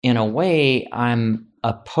in a way, I'm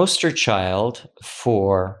a poster child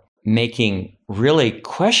for making really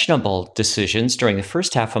questionable decisions during the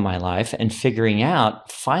first half of my life and figuring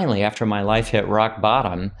out finally, after my life hit rock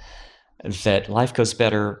bottom, that life goes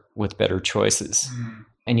better with better choices.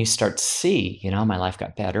 And you start to see, my life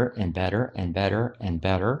got better and better and better and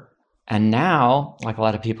better. And now, like a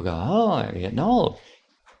lot of people go, no,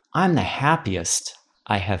 I'm the happiest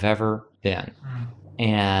I have ever been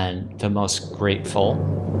and the most grateful.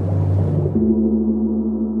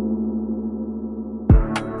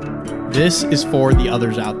 This is for the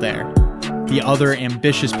others out there, the other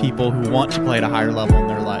ambitious people who want to play at a higher level in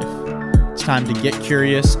their life. It's time to get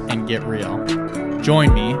curious and get real.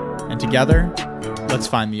 Join me, and together, let's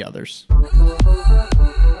find the others.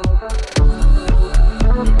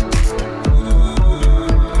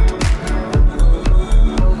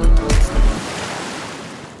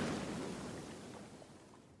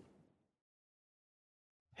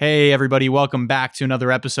 Hey, everybody. Welcome back to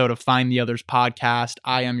another episode of Find the Others podcast.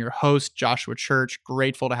 I am your host, Joshua Church.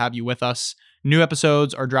 Grateful to have you with us. New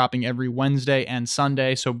episodes are dropping every Wednesday and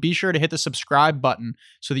Sunday, so be sure to hit the subscribe button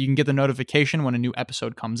so that you can get the notification when a new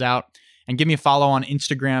episode comes out. And give me a follow on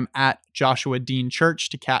Instagram at Joshua Dean Church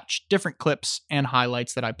to catch different clips and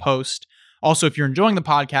highlights that I post. Also, if you're enjoying the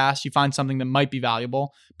podcast, you find something that might be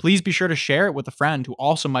valuable, please be sure to share it with a friend who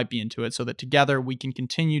also might be into it so that together we can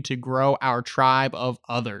continue to grow our tribe of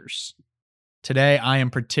others. Today, I am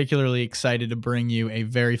particularly excited to bring you a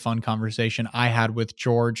very fun conversation I had with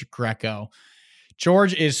George Greco.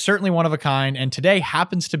 George is certainly one of a kind, and today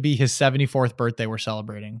happens to be his 74th birthday we're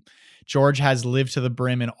celebrating. George has lived to the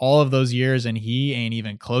brim in all of those years, and he ain't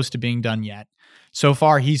even close to being done yet. So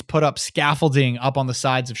far, he's put up scaffolding up on the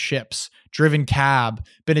sides of ships, driven cab,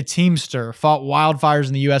 been a teamster, fought wildfires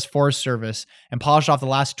in the U.S. Forest Service, and polished off the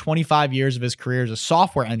last 25 years of his career as a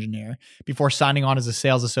software engineer before signing on as a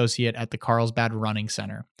sales associate at the Carlsbad Running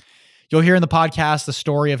Center. You'll hear in the podcast the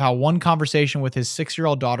story of how one conversation with his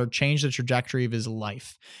 6-year-old daughter changed the trajectory of his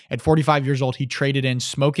life. At 45 years old, he traded in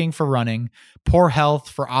smoking for running, poor health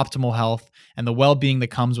for optimal health, and the well-being that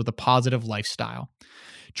comes with a positive lifestyle.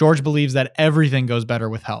 George believes that everything goes better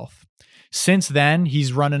with health. Since then,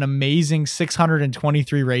 he's run an amazing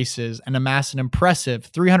 623 races and amassed an impressive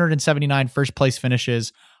 379 first place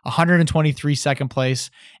finishes, 123 second place,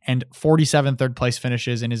 and 47 third place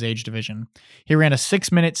finishes in his age division. He ran a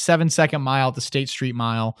 6-minute, 7-second mile at the State Street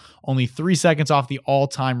Mile, only 3 seconds off the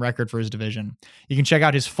all-time record for his division. You can check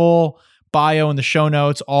out his full bio in the show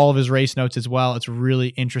notes, all of his race notes as well. It's really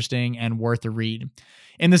interesting and worth a read.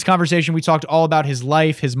 In this conversation, we talked all about his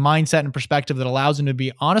life, his mindset, and perspective that allows him to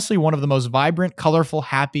be honestly one of the most vibrant, colorful,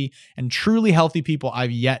 happy, and truly healthy people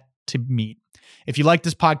I've yet to meet. If you like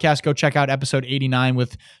this podcast, go check out episode 89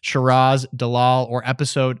 with Shiraz Dalal or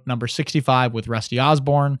episode number 65 with Rusty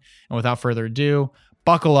Osborne. And without further ado,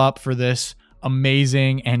 buckle up for this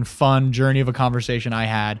amazing and fun journey of a conversation I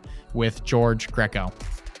had with George Greco.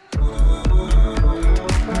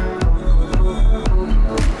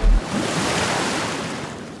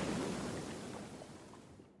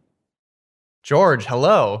 George,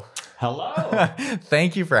 hello. Hello.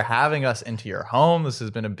 Thank you for having us into your home. This has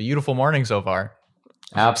been a beautiful morning so far.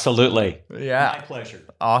 Absolutely. Yeah. My pleasure.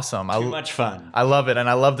 Awesome. Too much fun. I love it. And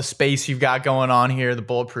I love the space you've got going on here, the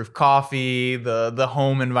bulletproof coffee, the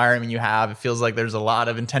home environment you have. It feels like there's a lot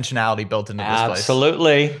of intentionality built into this place.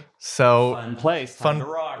 Absolutely. So fun place. Time to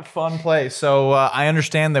rock. Fun place. So I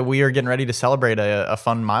understand that we are getting ready to celebrate a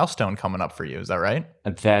fun milestone coming up for you. Is that right?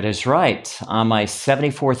 That is right. On my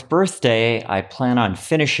 74th birthday, I plan on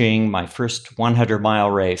finishing my first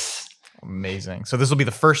 100-mile race. Amazing. So this will be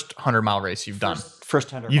the first 100-mile race you've done.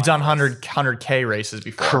 First 100. You've done 100K races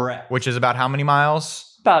before. Correct. Which is about how many miles?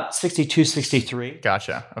 About 62, 63.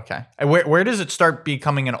 Gotcha. Okay. And where does it start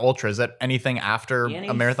becoming an ultra? Is that anything after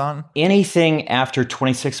a marathon? Anything after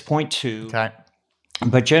 26.2. Okay.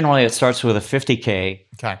 But generally it starts with a 50K,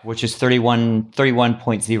 okay, which is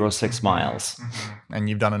 31.06 miles. Mm-hmm. And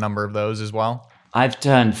you've done a number of those as well? I've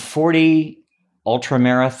done 40 ultra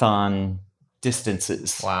marathon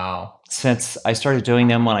distances. Wow. Since I started doing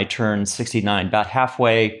them when I turned 69, about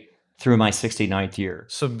halfway through my 69th year.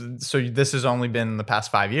 So this has only been the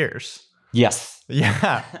past 5 years? Yes.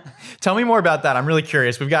 Yeah. Tell me more about that. I'm really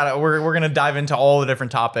curious. We're going to dive into all the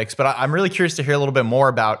different topics, but I'm really curious to hear a little bit more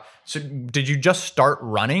about, so did you just start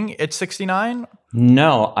running at 69?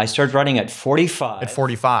 No, I started running at 45. At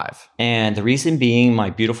 45. And the reason being, my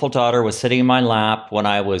beautiful daughter was sitting in my lap when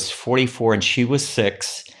I was 44 and she was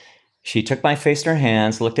 6. She took my face in her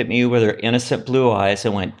hands, looked at me with her innocent blue eyes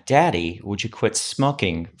and went, "Daddy, would you quit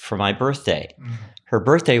smoking for my birthday?" Mm-hmm. her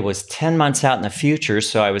birthday was 10 months out in the future.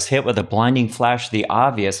 So I was hit with a blinding flash of the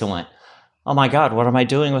obvious and went, oh my God, what am I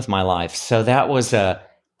doing with my life? So that was a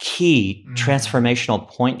key transformational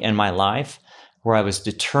point in my life where I was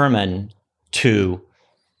determined to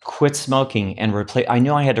quit smoking and replace. I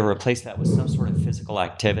knew I had to replace that with some sort of physical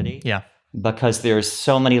activity. Yeah. Because there's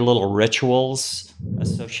so many little rituals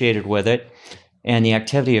associated with it. And the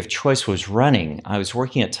activity of choice was running. I was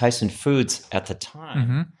working at Tyson Foods at the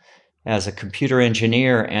time as a computer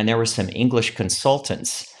engineer, and there were some English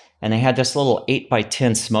consultants. And they had this little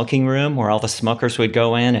 8x10 smoking room where all the smokers would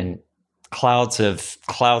go in and clouds of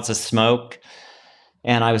smoke.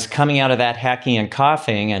 And I was coming out of that hacking and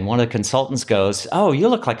coughing, and one of the consultants goes, oh, you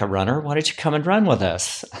look like a runner. Why don't you come and run with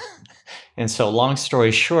us? And so long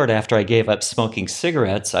story short, after I gave up smoking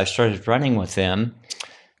cigarettes, I started running with them.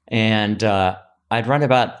 And I'd run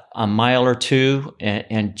about a mile or two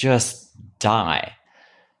and just die.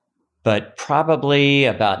 But probably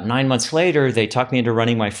about 9 months later, they talked me into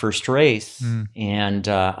running my first race. And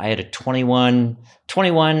I had a 21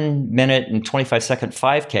 minute and 25 second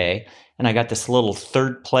 5K. And I got this little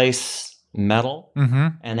third place medal.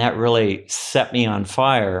 And that really set me on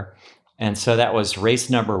fire. And so that was race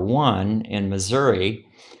number 1 in Missouri.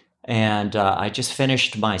 And I just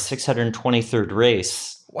finished my 623rd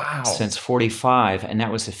race since 45. And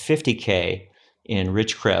that was a 50K in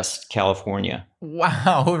Ridgecrest, California.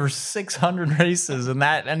 Wow, over 600 races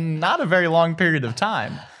and not a very long period of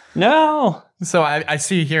time. No. So I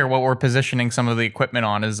see here what we're positioning some of the equipment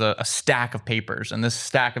on is a stack of papers. And this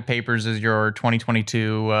stack of papers is your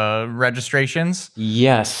 2022 registrations?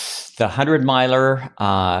 Yes. The 100-miler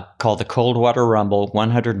called the Coldwater Rumble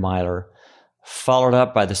 100-miler, followed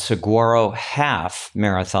up by the Saguaro Half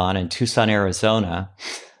Marathon in Tucson, Arizona,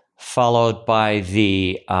 followed by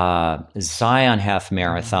the Zion Half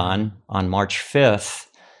Marathon on March 5th,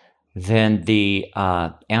 then the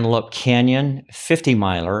Antelope Canyon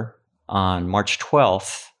 50-miler on March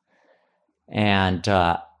 12th. And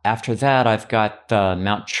after that, I've got the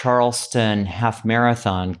Mount Charleston Half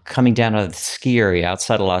Marathon coming down to the ski area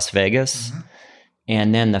outside of Las Vegas.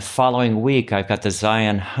 And then the following week, I've got the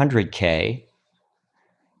Zion 100K.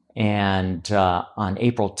 And on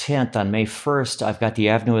April 10th, on May 1st, I've got the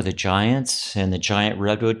Avenue of the Giants and the Giant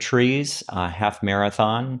Redwood Trees Half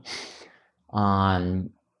Marathon. On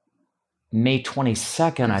May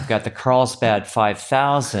 22nd, I've got the Carlsbad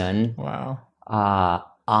 5000. Wow.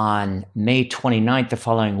 On May 29th, the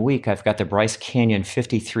following week, I've got the Bryce Canyon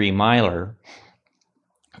 53-miler.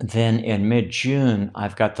 Then in mid-June,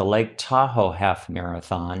 I've got the Lake Tahoe Half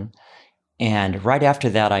Marathon. And right after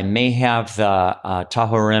that, I may have the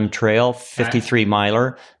Tahoe Rim Trail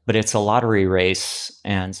 53-miler, but it's a lottery race.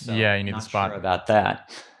 And so yeah, you need the spot. Sure about that.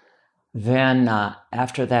 Then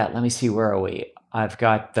after that, let me see, where are we? I've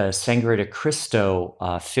got the Sangre de Cristo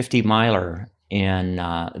 50-miler in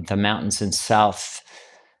the mountains in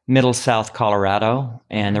middle South Colorado.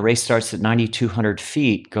 And the race starts at 9,200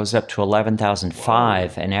 feet, goes up to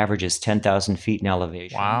 11,005 and averages 10,000 feet in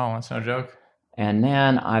elevation. Wow, that's no joke. And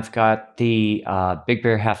then I've got the Big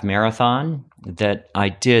Bear Half Marathon that I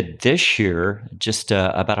did this year, just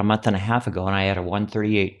about a month and a half ago, and I had a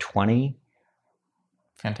 1:38:20.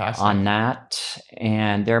 Fantastic. On that,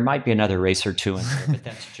 and there might be another race or two in there, but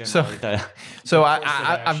that's generally So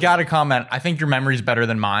I've got to comment. I think your memory's better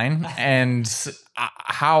than mine. And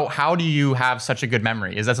how do you have such a good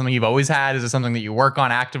memory? Is that something you've always had? Is it something that you work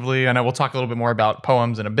on actively? I know we'll talk a little bit more about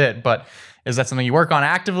poems in a bit, but is that something you work on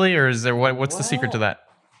actively, or is there what's the secret to that?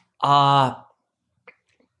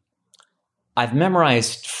 I've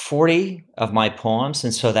memorized 40 of my poems,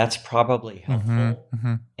 and so that's probably helpful.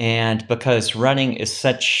 And because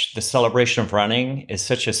the celebration of running is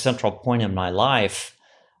such a central point in my life,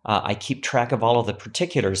 I keep track of all of the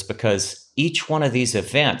particulars because each one of these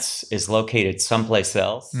events is located someplace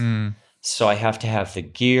else. So I have to have the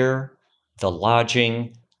gear, the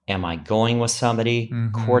lodging. Am I going with somebody?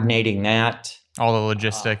 Coordinating that. All the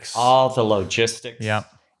logistics. Yeah.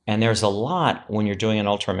 And there's a lot when you're doing an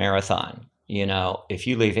ultra marathon. You know, if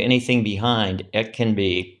you leave anything behind, it can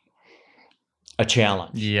be a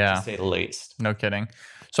challenge, to say the least. No kidding.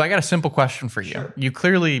 So I got a simple question for you. Sure. You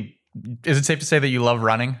clearly, is it safe to say that you love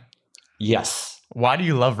running? Yes. Why do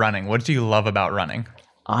you love running? What do you love about running?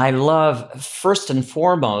 I love, first and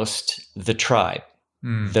foremost, the tribe.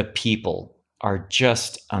 The people are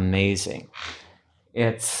just amazing.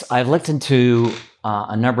 I've looked into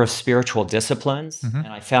a number of spiritual disciplines, and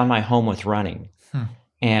I found my home with running.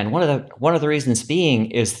 And one of the reasons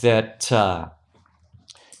being is that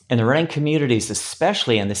in the running communities,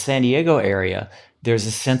 especially in the San Diego area, there's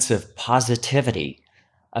a sense of positivity,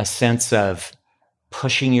 a sense of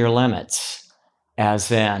pushing your limits.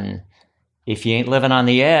 as in, if you ain't living on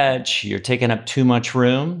the edge, you're taking up too much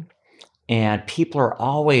room. And people are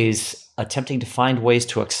always attempting to find ways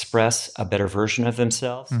to express a better version of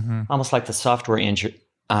themselves, almost like the software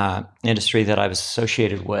industry that I was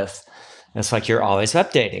associated with. It's like you're always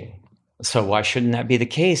updating. So why shouldn't that be the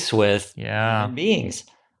case with human beings?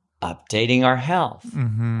 Updating our health,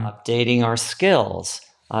 updating our skills,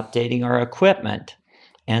 updating our equipment.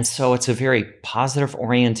 And so it's a very positive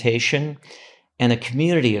orientation. And the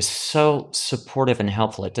community is so supportive and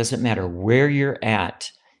helpful. It doesn't matter where you're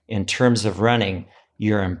at in terms of running,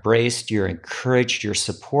 you're embraced, you're encouraged, you're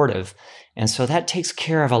supportive. And so that takes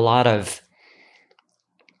care of a lot of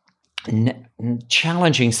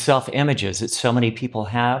challenging self-images that so many people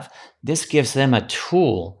have. This gives them a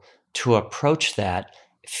tool to approach that,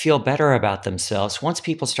 feel better about themselves. Once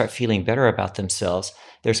people start feeling better about themselves,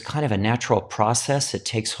 there's kind of a natural process that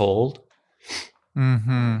takes hold.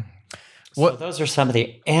 So those are some of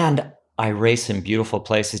and I race in beautiful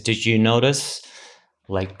places. Did you notice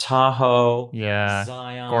Lake Tahoe? Yeah,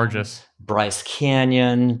 Zion, gorgeous. Bryce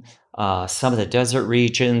Canyon, some of the desert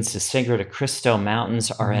regions, the Sangre de Cristo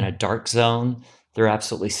Mountains are in a dark zone. They're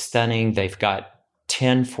absolutely stunning. They've got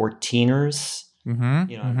 10 14ers,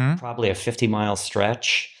 probably a 50-mile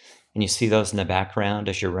stretch. And you see those in the background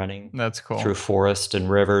as you're running. That's cool. Through forest and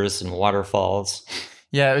rivers and waterfalls.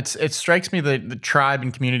 Yeah, it strikes me that the tribe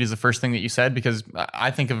and community is the first thing that you said, because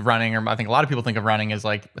I think of running, or I think a lot of people think of running as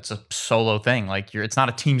like it's a solo thing. Like it's not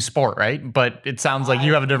a team sport, right? But it sounds like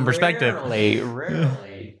you have a different perspective.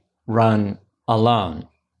 Rarely run alone.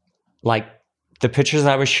 Like the pictures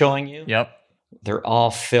I was showing you. Yep. They're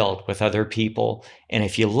all filled with other people. And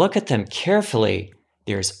if you look at them carefully,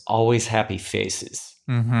 there's always happy faces.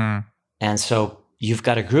 And so you've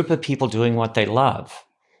got a group of people doing what they love.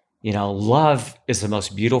 Love is the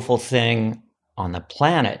most beautiful thing on the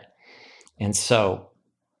planet. And so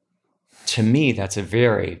to me, that's a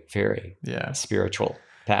very, very spiritual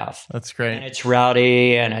path. That's great. And it's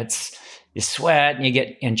rowdy and you sweat and you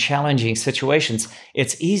get in challenging situations.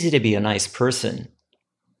 It's easy to be a nice person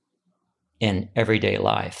in everyday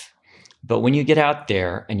life. But when you get out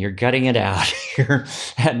there and you're gutting it out, you're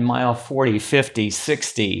at mile 40, 50,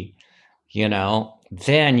 60,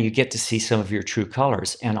 then you get to see some of your true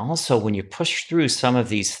colors. And also when you push through some of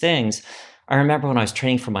these things, I remember when I was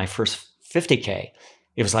training for my first 50K,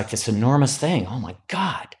 it was like this enormous thing. Oh my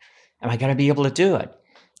God, am I going to be able to do it?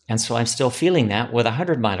 And so I'm still feeling that with a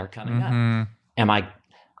 100-miler coming up.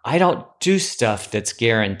 I don't do stuff that's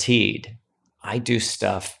guaranteed. I do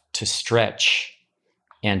stuff to stretch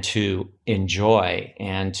and to enjoy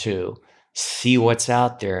and to see what's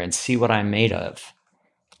out there and see what I'm made of.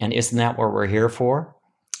 And isn't that what we're here for?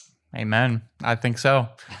 Amen. I think so.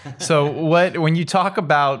 So when you talk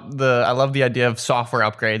about I love the idea of software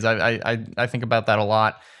upgrades. I think about that a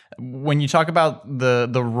lot. When you talk about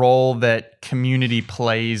the role that community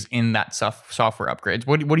plays in that software upgrades,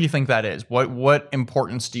 what do you think that is? What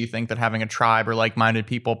importance do you think that having a tribe or like-minded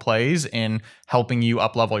people plays in helping you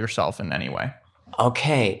up-level yourself in any way?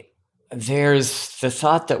 Okay. There's the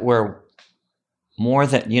thought that we're more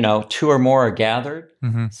than, two or more are gathered,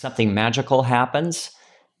 something magical happens.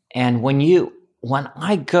 And when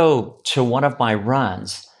I go to one of my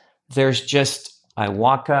runs, I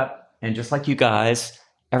walk up and just like you guys,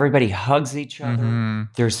 everybody hugs each other.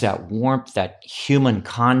 There's that warmth, that human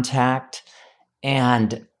contact.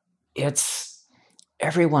 And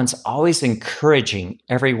everyone's always encouraging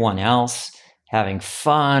everyone else, having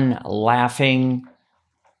fun, laughing.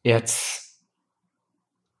 It's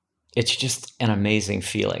just an amazing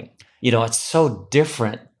feeling. It's so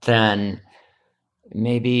different than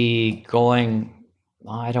maybe going,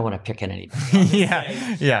 I don't want to pick on anybody.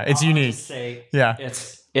 It's unique.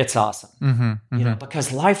 It's awesome.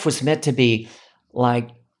 Because life was meant to be like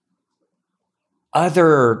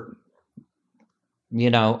other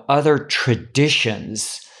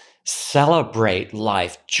traditions celebrate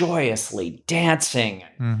life joyously, dancing,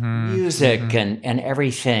 music, and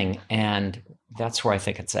everything. And that's where I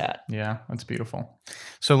think it's at. Yeah, that's beautiful.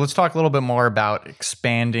 So let's talk a little bit more about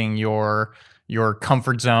expanding your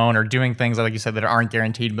comfort zone or doing things, like you said, that aren't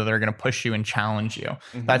guaranteed, but that are going to push you and challenge you.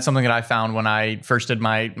 That's something that I found when I first did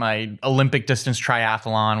my Olympic distance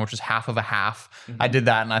triathlon, which is half of a half. I did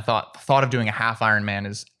that and I thought of doing a half Ironman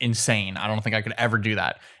is insane. I don't think I could ever do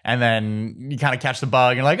that. And then you kind of catch the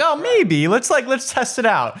bug and like, oh, maybe let's test it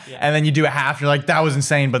out. Yeah. And then you do a half, you're like, that was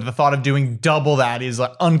insane. But the thought of doing double that is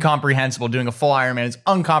like incomprehensible. Doing a full Ironman is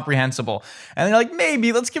incomprehensible. And then you're like,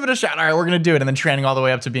 maybe let's give it a shot. All right, we're going to do it. And then training all the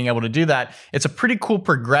way up to being able to do that. It's a pretty cool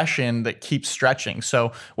progression that keeps stretching.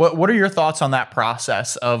 So what are your thoughts on that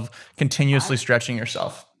process of continuously stretching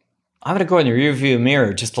yourself? I'm going to go in the rearview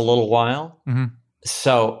mirror just a little while. Mm-hmm.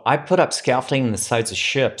 So I put up scaffolding in the sides of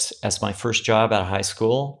ships as my first job out of high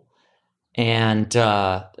school. And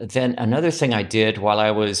then another thing I did while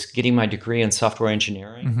I was getting my degree in software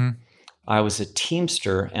engineering, Mm-hmm. I was a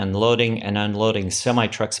teamster and loading and unloading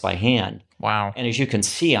semi-trucks by hand. Wow. And as you can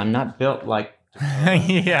see, I'm not built like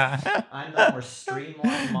Yeah. I'm the more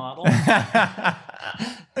streamlined model.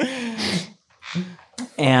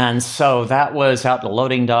 And so that was out in the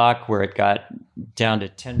loading dock where it got down to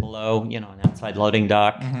 10 below, an outside loading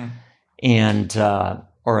dock. Mm-hmm. And,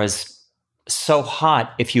 or as so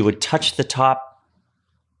hot, if you would touch the top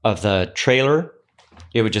of the trailer,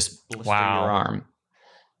 it would just blister your arm.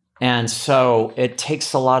 And so it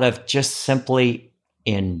takes a lot of just simply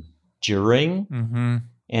enduring. Mm-hmm.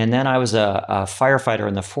 And then I was a firefighter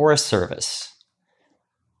in the Forest Service,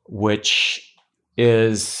 which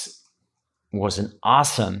was an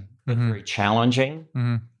awesome, but very challenging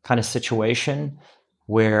kind of situation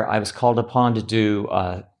where I was called upon to do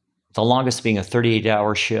the longest being a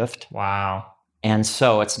 38-hour shift. Wow. And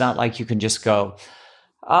so it's not like you can just go,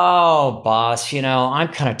 oh, boss, I'm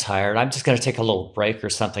kind of tired. I'm just going to take a little break or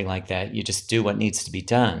something like that. You just do what needs to be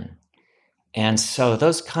done. And so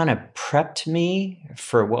those kind of prepped me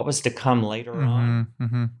for what was to come later on.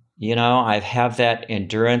 Mm-hmm. I have that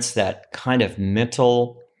endurance, that kind of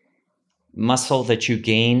mental muscle that you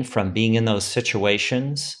gain from being in those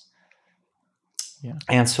situations. Yeah.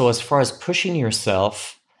 And so as far as pushing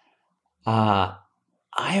yourself, I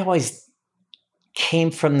always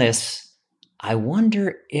came from this, I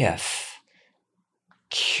wonder if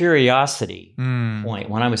curiosity point.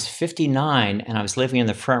 When I was 59 and I was living in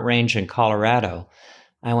the Front Range in Colorado,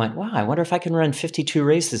 I went, wow, I wonder if I can run 52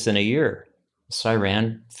 races in a year. So I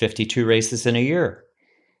ran 52 races in a year,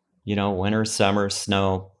 winter, summer,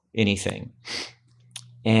 snow, anything.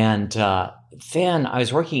 And then I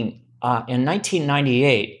was working in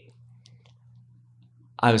 1998.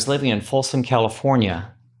 I was living in Folsom,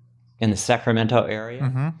 California, in the Sacramento area.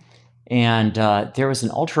 Mm-hmm. And there was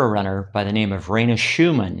an ultra runner by the name of Raina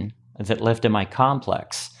Schumann that lived in my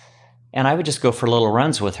complex. And I would just go for little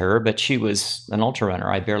runs with her, but she was an ultra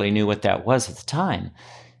runner. I barely knew what that was at the time.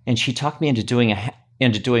 And she talked me into doing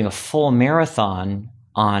a full marathon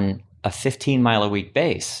on a 15-mile-a-week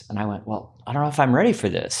base. And I went, well, I don't know if I'm ready for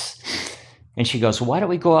this. And she goes, well, why don't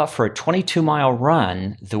we go out for a 22-mile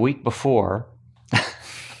run the week before?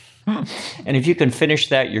 And if you can finish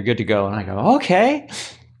that, you're good to go. And I go, okay.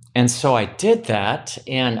 And so I did that,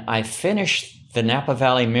 and I finished the Napa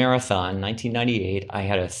Valley Marathon, 1998. I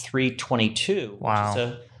had a 3:22, wow. which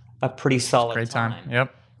is a pretty solid Great time.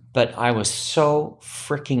 Yep. But I was so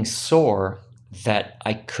freaking sore that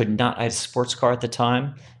I could not, I had a sports car at the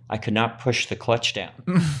time, I could not push the clutch down.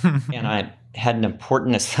 And I had an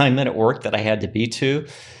important assignment at work that I had to be to.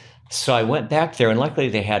 So I went back there, and luckily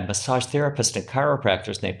they had massage therapists and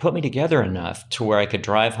chiropractors, and they put me together enough to where I could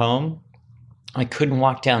drive home. I couldn't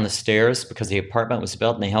walk down the stairs because the apartment was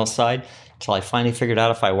built in the hillside until I finally figured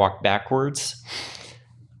out if I walked backwards.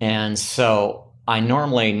 And so I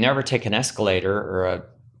normally never take an escalator or an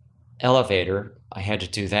elevator. I had to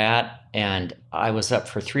do that. And I was up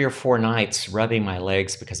for 3 or 4 nights rubbing my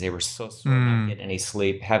legs because they were so sore, not getting any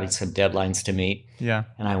sleep, having some deadlines to meet. Yeah.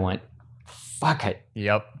 And I went, fuck it.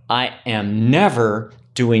 Yep. I am never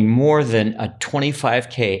doing more than a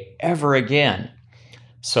 25K ever again.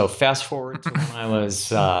 So fast forward to when I was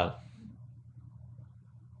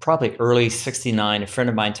probably early 69, a friend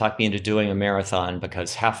of mine talked me into doing a marathon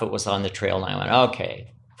because half it was on the trail, and I went,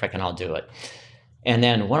 okay, frickin' I'll do it. And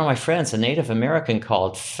then one of my friends, a Native American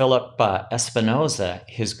called Philip Espinoza,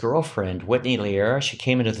 his girlfriend, Whitney Liera, she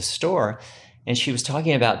came into the store, and she was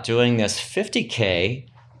talking about doing this 50K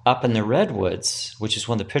up in the Redwoods, which is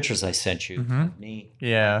one of the pictures I sent you of me.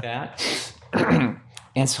 Yeah. Like that.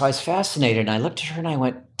 And so I was fascinated, and I looked at her and I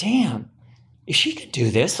went, damn, if she could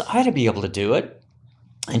do this, I ought to be able to do it.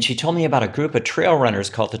 And she told me about a group of trail runners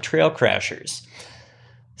called the Trail Crashers.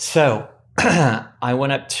 So I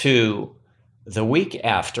went up to the week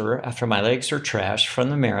after my legs were trashed from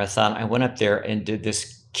the marathon, I went up there and did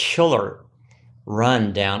this killer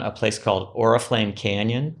run down a place called Oriflame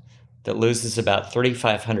Canyon that loses about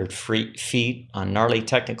 3,500 feet on gnarly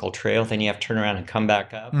technical trail. Then you have to turn around and come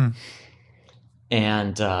back up.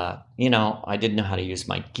 And, I didn't know how to use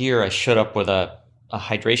my gear. I showed up with a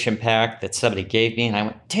hydration pack that somebody gave me, and I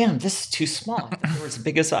went, damn, this is too small. I thought they were as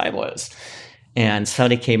big as I was. And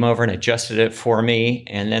somebody came over and adjusted it for me.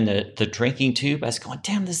 And then the drinking tube, I was going,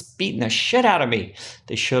 damn, this is beating the shit out of me.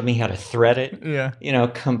 They showed me how to thread it. Yeah.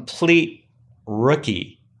 Complete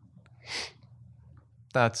rookie.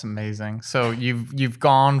 That's amazing. So you've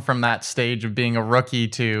gone from that stage of being a rookie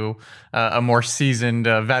to a more seasoned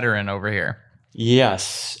veteran over here.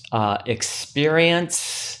 Yes,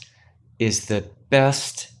 experience is the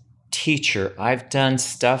best teacher. I've done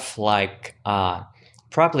stuff like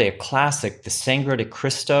probably a classic, the Sangre de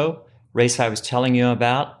Cristo race I was telling you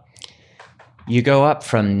about. You go up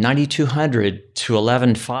from 9,200 to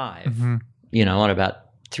 11,500, on about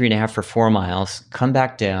 3.5 or 4 miles, come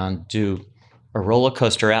back down, do a roller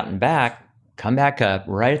coaster out and back, come back up.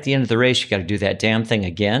 Right at the end of the race, you got to do that damn thing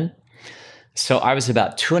again. So I was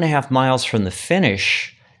about 2.5 miles from the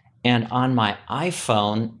finish, and on my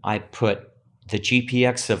iPhone, I put the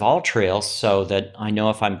GPX of AllTrails so that I know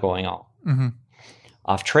if I'm going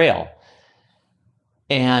off trail.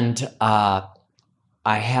 And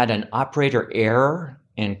I had an operator error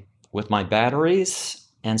with my batteries,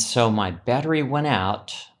 and so my battery went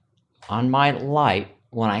out on my light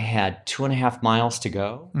when I had 2.5 miles to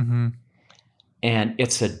go. And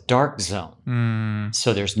it's a dark zone.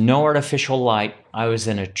 So there's no artificial light. I was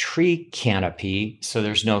in a tree canopy, so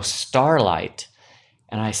there's no starlight.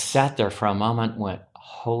 And I sat there for a moment and went,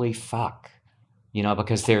 holy fuck.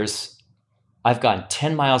 Because I've gone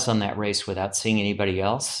 10 miles on that race without seeing anybody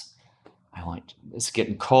else. I went, it's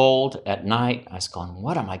getting cold at night. I was going,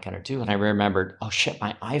 what am I going to do? And I remembered, oh shit,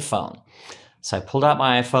 my iPhone. So I pulled out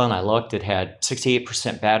my iPhone. I looked, it had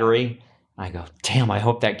 68% battery. I go, damn, I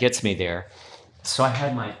hope that gets me there. So I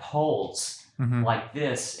had my poles like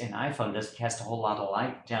this, and iPhone doesn't cast a whole lot of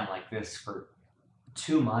light down like this for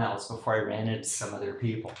 2 miles before I ran into some other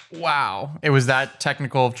people. Wow. It was that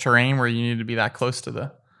technical terrain where you needed to be that close to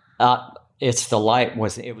the... It's the light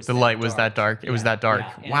was that dark. It was that dark.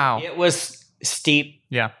 Yeah. Wow. It was steep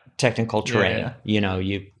technical terrain.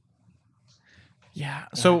 Yeah.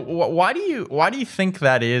 So why do you think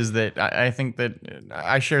that is? That I think that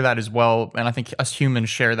I share that as well, and I think us humans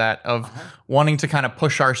share that of wanting to kind of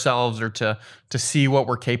push ourselves or to see what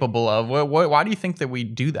we're capable of. Why do you think that we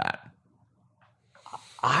do that?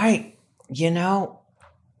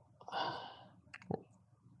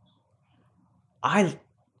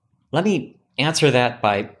 Let me answer that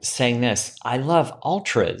by saying this. I love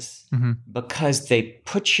ultras because they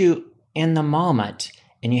put you in the moment.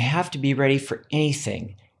 And you have to be ready for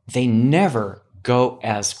anything. They never go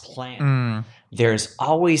as planned. There's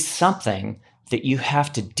always something that you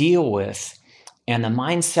have to deal with. And the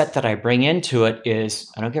mindset that I bring into it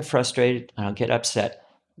is, I don't get frustrated. I don't get upset.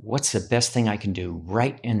 What's the best thing I can do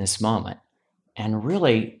right in this moment? And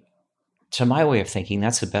really, to my way of thinking,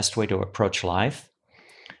 that's the best way to approach life.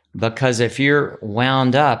 Because if you're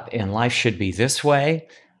wound up and life should be this way,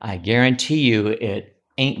 I guarantee you it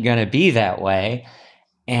ain't going to be that way.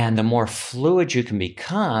 And the more fluid you can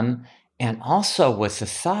become, and also with the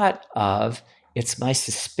thought of, it's my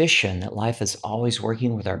suspicion that life is always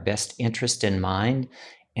working with our best interest in mind,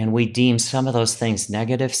 and we deem some of those things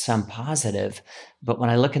negative, some positive. But when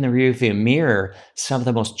I look in the rearview mirror, some of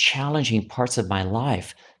the most challenging parts of my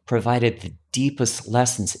life provided the deepest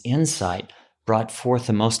lessons, insight, brought forth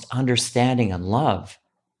the most understanding and love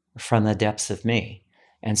from the depths of me.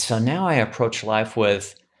 And so now I approach life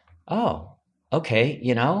with, okay,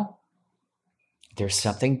 there's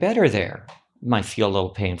something better there. It might feel a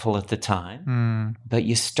little painful at the time, but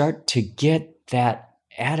you start to get that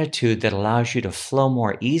attitude that allows you to flow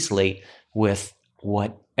more easily with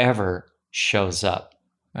whatever shows up.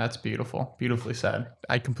 That's beautiful. Beautifully said.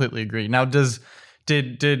 I completely agree. Now,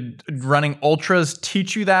 did running ultras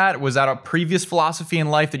teach you that? Was that a previous philosophy in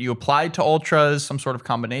life that you applied to ultras, some sort of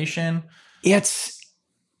combination? It's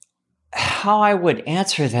how I would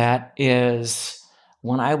answer that is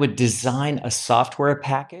when I would design a software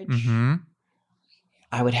package,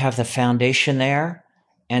 I would have the foundation there,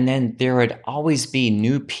 and then there would always be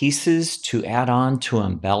new pieces to add on to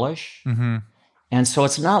embellish. And so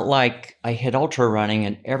it's not like I hit ultra running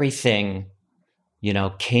and everything,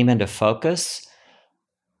 came into focus,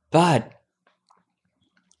 but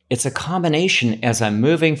it's a combination. As I'm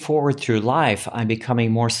moving forward through life, I'm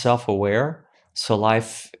becoming more self-aware. So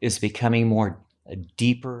life is becoming more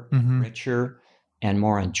deeper, richer, and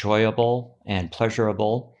more enjoyable and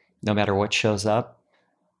pleasurable, no matter what shows up.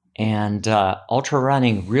 And ultra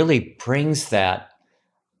running really brings that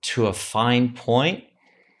to a fine point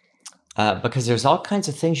because there's all kinds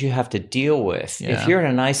of things you have to deal with. Yeah. If you're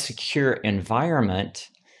in a nice, secure environment,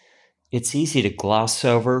 it's easy to gloss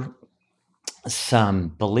over some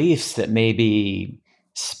beliefs that may be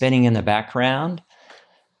spinning in the background.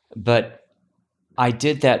 But I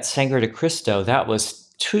did that Sangre de Cristo. That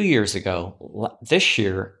was 2 years ago. This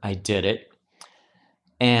year I did it,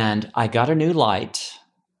 and I got a new light,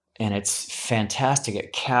 and it's fantastic.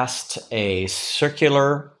 It casts a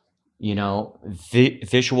circular,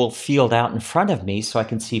 visual field out in front of me so I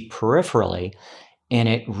can see peripherally. And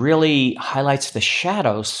it really highlights the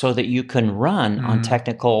shadows so that you can run on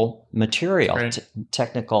technical material,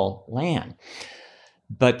 technical land.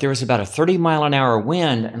 But there was about a 30-mile-an-hour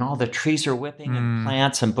wind, and all the trees are whipping and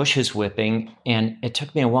plants and bushes whipping. And it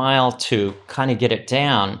took me a while to kind of get it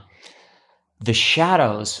down. The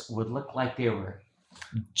shadows would look like they were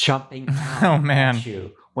jumping out at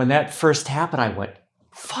you. When that first happened, I went,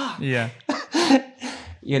 fuck. Yeah.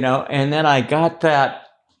 And then I got that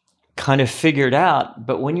kind of figured out.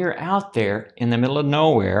 But when you're out there in the middle of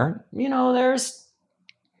nowhere, there's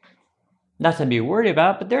nothing to be worried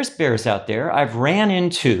about, but there's bears out there. I've ran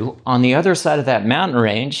into, on the other side of that mountain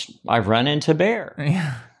range, I've run into bear.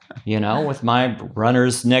 Yeah. With my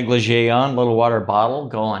runner's negligee on, little water bottle,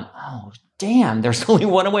 going, oh, damn, there's only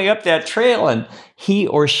one way up that trail, and he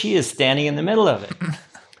or she is standing in the middle of it.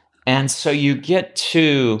 And so you get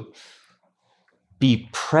to be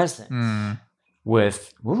present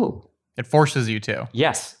with, ooh. It forces you to.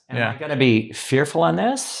 Yes. Am I going to be fearful on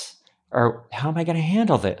this? Or how am I going to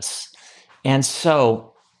handle this? And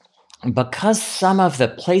so, because some of the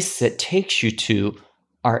places it takes you to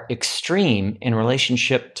are extreme in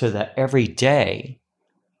relationship to the everyday,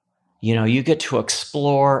 you get to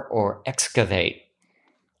explore or excavate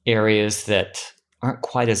areas that aren't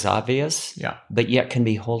quite as obvious, but yet can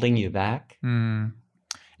be holding you back. And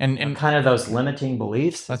kind of those limiting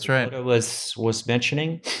beliefs. That's right. Buddha was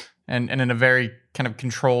mentioning. And in a very kind of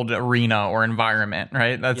controlled arena or environment,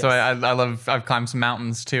 right? That's why I've climbed some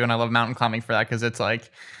mountains too, and I love mountain climbing for that, because it's like,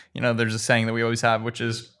 there's a saying that we always have, which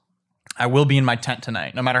is, I will be in my tent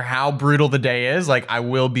tonight. No matter how brutal the day is, like, I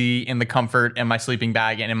will be in the comfort in my sleeping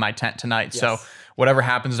bag and in my tent tonight. Yes. So whatever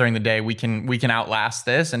happens during the day, we can outlast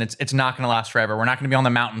this, and it's not going to last forever. We're not going to be on the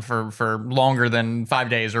mountain for longer than 5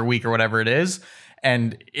 days or a week or whatever it is.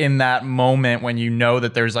 And in that moment, when you know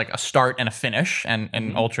that there's like a start and a finish,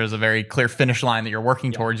 and ultra is a very clear finish line that you're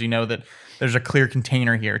working towards, that there's a clear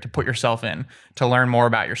container here to put yourself in, to learn more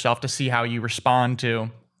about yourself, to see how you respond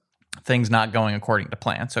to things not going according to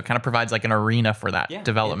plan. So it kind of provides like an arena for that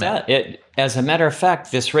development. As a matter of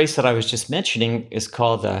fact, this race that I was just mentioning is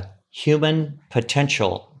called the Human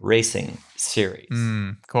Potential Racing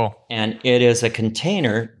Series. Cool. And it is a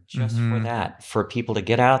container just for that, for people to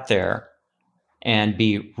get out there and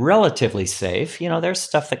be relatively safe. There's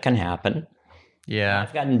stuff that can happen. Yeah.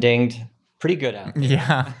 I've gotten dinged pretty good out there.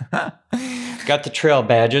 Yeah. Got the trail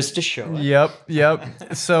badges to show it.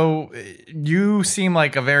 Yep. So you seem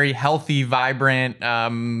like a very healthy, vibrant,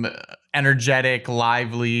 energetic,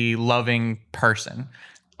 lively, loving person.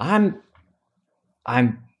 I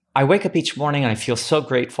wake up each morning and I feel so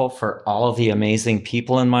grateful for all of the amazing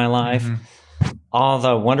people in my life. All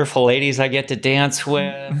the wonderful ladies I get to dance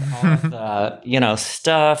with, all of the,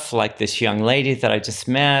 stuff like this young lady that I just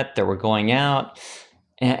met that we're going out.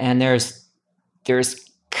 And there's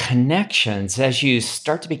connections. As you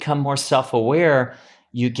start to become more self-aware,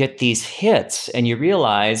 you get these hits and you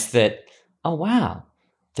realize that, oh, wow,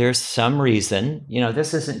 there's some reason,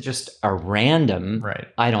 this isn't just a random, right.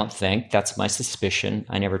 I don't think. That's my suspicion.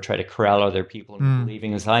 I never try to corral other people into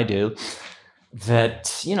believing as I do.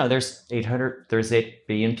 That, there's 8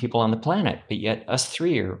 billion people on the planet, but yet us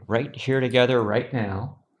three are right here together right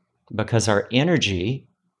now because our energy,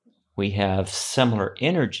 we have similar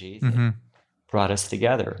energy that brought us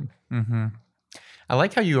together. I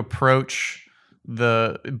like how you approach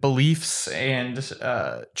the beliefs and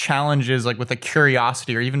challenges like with a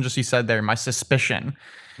curiosity, or even just, you said there, my suspicion.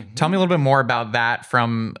 Tell me a little bit more about that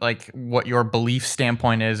from like what your belief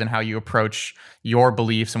standpoint is and how you approach your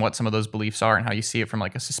beliefs and what some of those beliefs are and how you see it from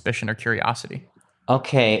like a suspicion or curiosity.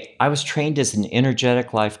 Okay. I was trained as an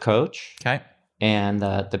energetic life coach. Okay. And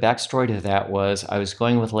the backstory to that was I was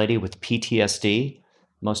going with a lady with PTSD,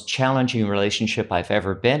 most challenging relationship I've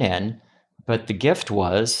ever been in. But the gift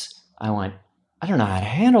was I went, I don't know how to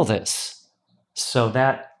handle this. So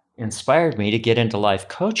that inspired me to get into life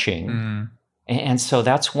coaching. And so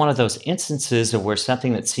that's one of those instances of where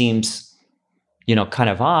something that seems, kind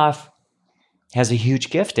of off has a huge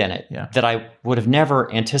gift in it that I would have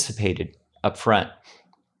never anticipated up front.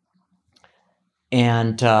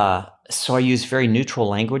 And so I use very neutral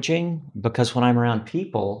languaging because when I'm around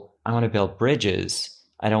people, I want to build bridges.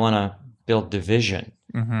 I don't want to build division.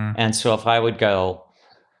 And so if I would go,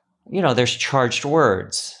 there's charged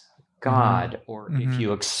words, God, or if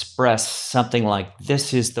you express something like,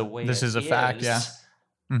 this is the way this is a fact, this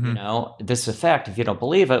is a fact. If you don't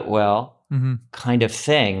believe it, well, kind of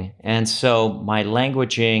thing. And so my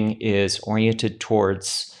languaging is oriented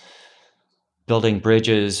towards building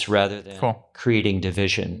bridges rather than Cool. creating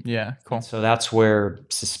division. Yeah, cool. So that's where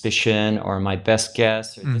suspicion or my best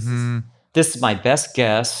guess, or this is my best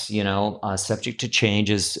guess, subject to change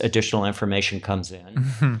as additional information comes in.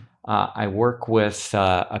 I work with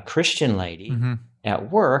a Christian lady at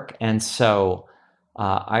work, and so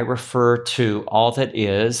I refer to all that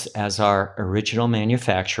is as our original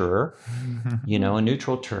manufacturer, in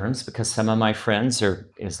neutral terms, because some of my friends are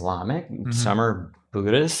Islamic, some are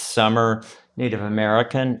Buddhist, some are Native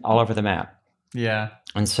American, all over the map. Yeah.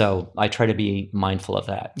 And so I try to be mindful of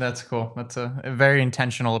that. That's cool. That's a very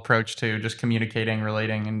intentional approach to just communicating,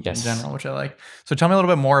 relating in general, which I like. So tell me a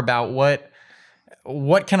little bit more about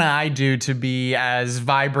what can I do to be as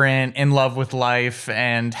vibrant, in love with life,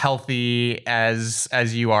 and healthy as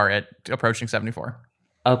you are at approaching 74?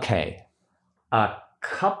 Okay. A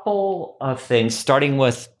couple of things, starting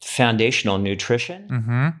with foundational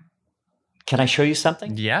nutrition. Can I show you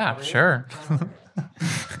something? Yeah, sure.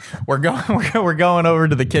 We're going over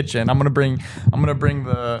to the kitchen. I'm gonna bring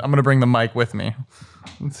the mic with me.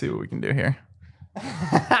 Let's see what we can do here.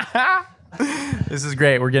 This is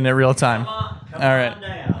great. We're getting it real time. All right.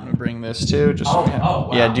 I'm gonna bring this too. Just wow.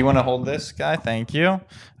 Yeah. Do you want to hold this guy? Thank you.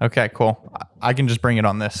 Okay. Cool. I can just bring it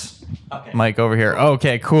on this mic over here.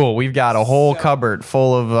 Okay. Cool. We've got a whole cupboard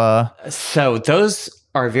full of. So those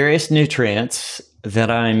are various nutrients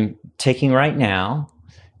that I'm taking right now,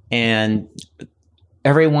 and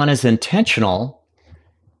everyone is intentional.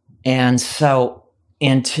 And so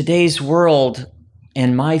in today's world,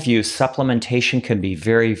 in my view, supplementation can be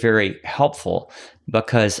very, very helpful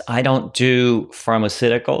because I don't do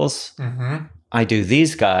pharmaceuticals. I do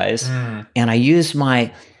these guys. And I use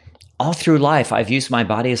all through life, I've used my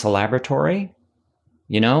body as a laboratory.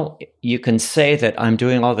 You can say that I'm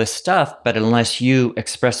doing all this stuff, but unless you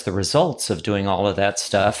express the results of doing all of that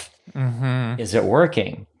stuff, is it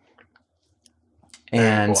working?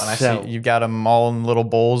 And cool. And so I see you've got them all in little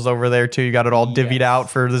bowls over there too. You got it all divvied out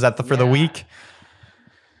for the week?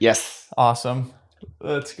 Yes. Awesome.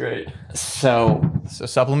 That's great. So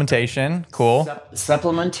supplementation, cool.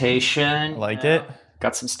 Supplementation. Like it.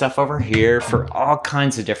 Got some stuff over here for all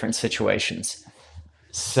kinds of different situations.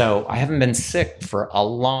 So I haven't been sick for a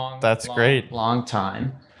long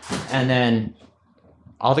time. And then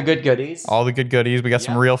all the good goodies. We got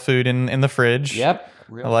some real food in the fridge. Yep.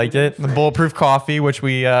 I like it. The bulletproof coffee, which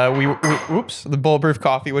the bulletproof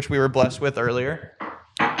coffee, which we were blessed with earlier.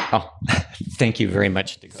 Oh, thank you very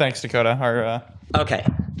much, Dakota. Thanks, Dakota. Okay.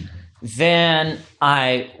 Then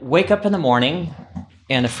I wake up in the morning,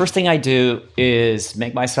 and the first thing I do is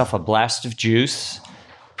make myself a blast of juice,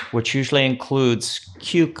 which usually includes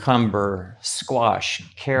cucumber, squash,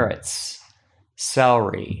 carrots,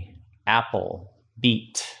 celery, apple,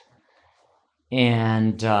 beet.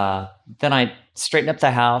 And then I straighten up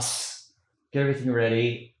the house, get everything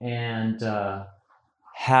ready, and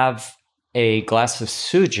have a glass of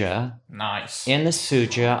suja. Nice. In the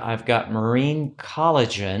suja, I've got marine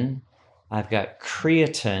collagen, I've got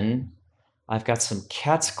creatine, I've got some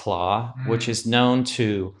cat's claw, which is known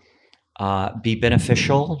to be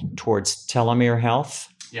beneficial towards telomere health.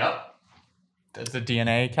 Yep. That's the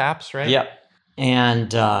DNA caps, right? Yep.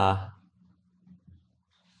 And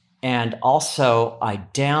also I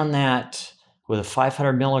down that with a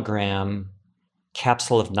 500 milligram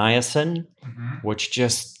capsule of niacin, which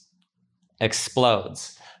just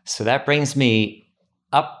explodes. So that brings me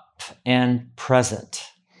up and present.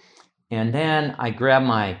 And then I grab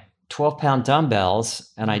my 12-pound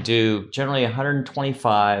dumbbells and I do generally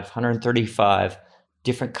 125, 135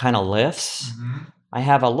 different kind of lifts. I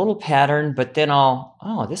have a little pattern, but then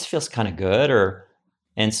this feels kind of good,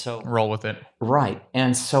 and so roll with it. Right.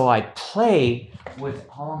 And so I play with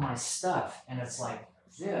all of my stuff, and it's like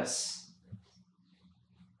this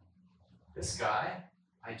guy.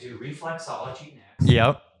 I do reflexology next.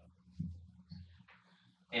 Yep.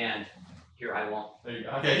 And here I won't. There you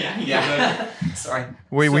go. Okay, yeah. Sorry.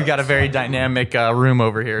 We got a very dynamic room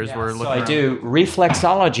over here as we're looking. So I do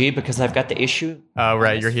reflexology because I've got the issue. Oh,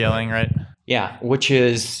 right. You're healing, right? Yeah, which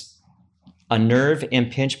is a nerve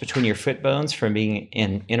impinged between your foot bones from being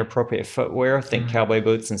in inappropriate footwear. Think cowboy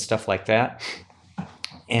boots and stuff like that.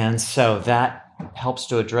 And so that helps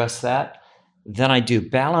to address that. Then I do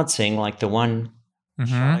balancing like the one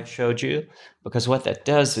shot I showed you, because what that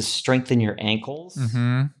does is strengthen your ankles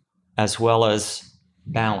as well as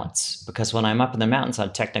balance. Because when I'm up in the mountains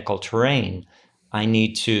on technical terrain, I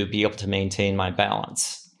need to be able to maintain my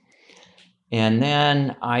balance. And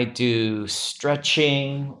then I do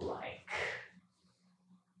stretching, like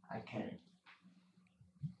I can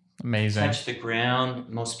amazing touch the ground.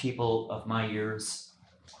 Most people of my years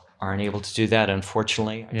aren't able to do that,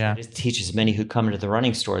 unfortunately. I try to teach as many who come into the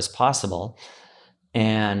running store as possible.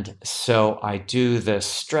 And so I do the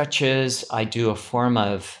stretches. I do a form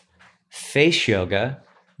of face yoga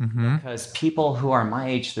because people who are my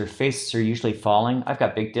age, their faces are usually falling. I've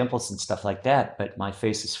got big dimples and stuff like that, but my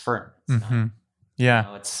face is firm. It's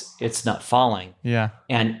not, it's not falling. Yeah.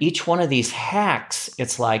 And each one of these hacks,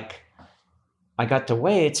 it's like I got the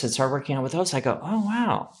weights and started working out with those. I go, oh,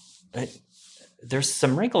 wow, there's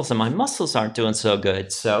some wrinkles and my muscles aren't doing so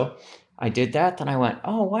good. So I did that. Then I went,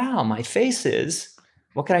 oh, wow, my face is,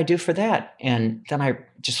 what can I do for that? And then I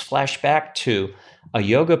just flashed back to a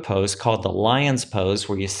yoga pose called the lion's pose,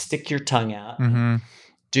 where you stick your tongue out,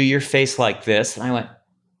 do your face like this. And I went,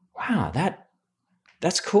 wow,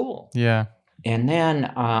 that's cool. Yeah. And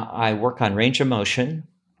then I work on range of motion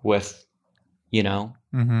with,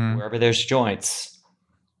 wherever there's joints.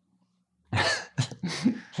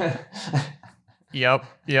 Yep.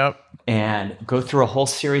 And go through a whole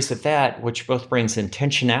series of that, which both brings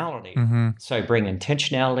intentionality. So I bring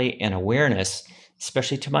intentionality and awareness,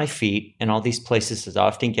 especially to my feet and all these places that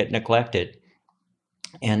often get neglected.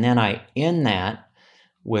 And then I end that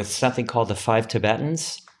with something called the 5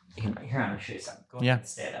 Tibetans. Here, I'm going to show you something. Go ahead and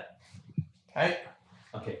stand up.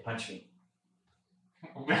 Okay, punch me.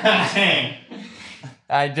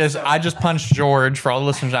 I just punched George, for all the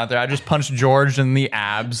listeners out there. I just punched George in the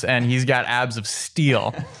abs, and he's got abs of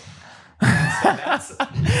steel.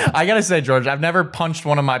 I gotta say, George, I've never punched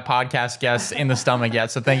one of my podcast guests in the stomach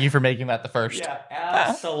yet, so thank you for making that the first. Yeah,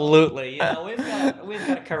 absolutely. We've got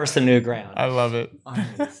to cover some new ground. I love it.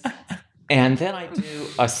 And then I do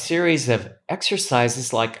a series of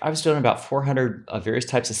exercises. Like I was doing about 400 various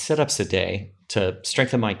types of sit-ups a day to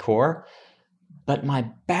strengthen my core. But my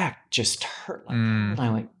back just hurt like that. And I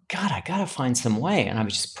went, God, I got to find some way. And I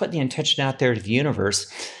was just putting the intention out there to the universe.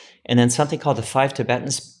 And then something called the 5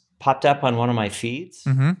 Tibetans popped up on one of my feeds.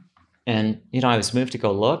 And, I was moved to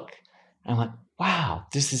go look. And I went, wow,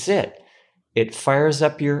 this is it. It fires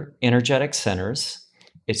up your energetic centers.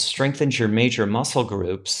 It strengthens your major muscle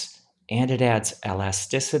groups. And it adds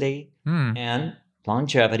elasticity and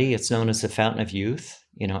longevity. It's known as the fountain of youth,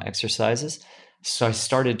 exercises. So I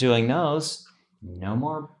started doing those. No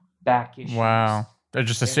more back issues. Wow. They're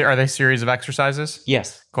just are they series of exercises?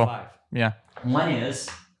 Yes. Cool. 5. Yeah. One is,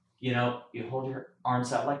 you hold your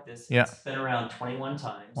arms out like this. Yeah. Spin around 21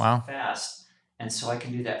 times. Wow. Fast. And so I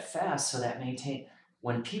can do that fast. So that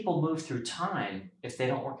when people move through time, if they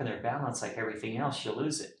don't work on their balance like everything else, you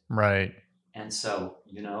lose it. Right. And so,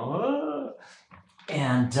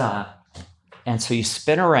 and so you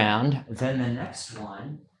spin around, then the next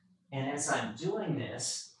one. And as I'm doing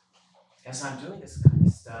this kind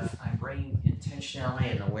of stuff, I bring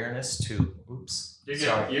intentionality and awareness to, You're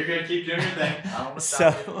good. You're good. Keep doing your thing.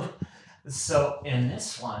 So in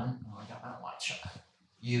this one, I got my watch on.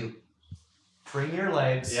 You bring your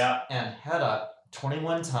legs and head up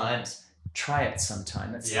 21 times. Try it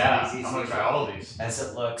sometime. It's not as easy I'm going to try all of these. as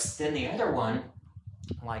it looks. Then the other one,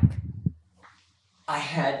 I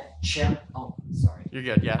had sorry. You're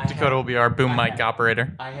good. Yeah. Dakota will be our boom mic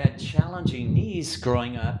operator. I had challenging knees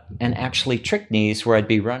growing up, and actually trick knees where I'd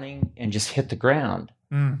be running and just hit the ground.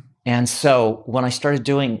 And so when I started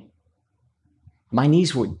doing, my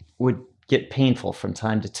knees would get painful from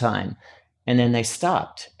time to time, and then they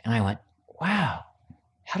stopped. And I went, wow,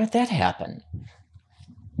 how did that happen?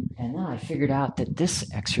 And then I figured out that this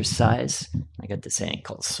exercise, I got this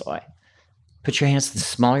ankle, so I put your hands to the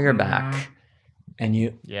small of your back, and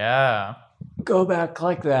you go back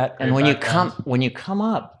like that. And when you come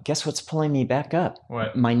up, guess what's pulling me back up?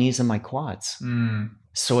 What? My knees and my quads.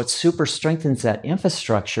 So it super strengthens that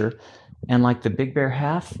infrastructure. And like the Big Bear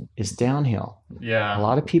half is downhill. Yeah. A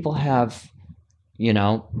lot of people can't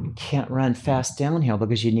run fast downhill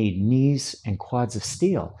because you need knees and quads of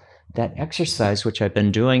steel. That exercise, which I've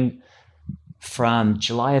been doing from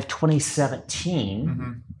July of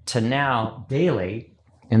 2017 to now daily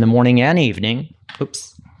in the morning and evening,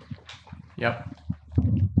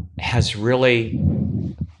 has really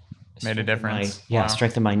made a difference.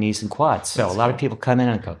 Strengthened my knees and quads. So a lot of people come in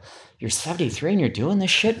and go, you're 73 and you're doing this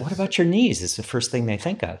shit? What about your knees? It's the first thing they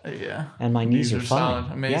think of. Yeah. And my knees are fine.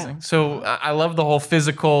 Solid. Amazing. Yeah. So I love the whole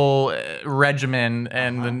physical regimen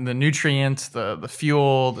and the nutrients, the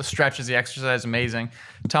fuel, the stretches, the exercise. Amazing.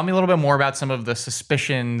 Tell me a little bit more about some of the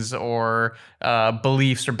suspicions or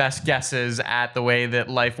beliefs or best guesses at the way that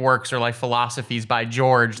life works or life philosophies by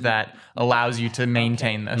George that allows you to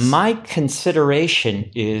maintain this. My consideration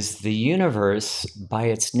is the universe, by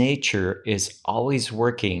its nature, is always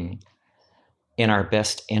working in our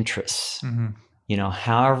best interests.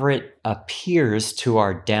 However it appears to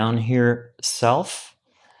our down here self,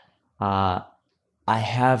 I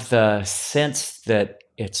have the sense that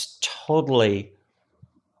it's totally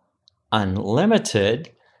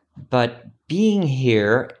unlimited, but being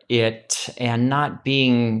here, and not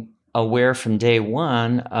being aware from day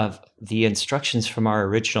one of the instructions from our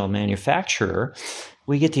original manufacturer,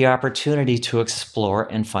 we get the opportunity to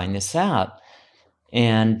explore and find this out.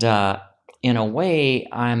 And in a way,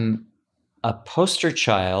 I'm a poster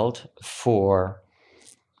child for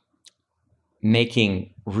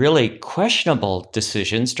making really questionable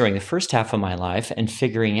decisions during the first half of my life and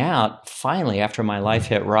figuring out finally, after my life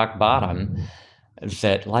hit rock bottom,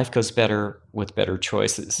 that life goes better with better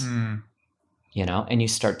choices. And you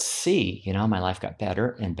start to see, my life got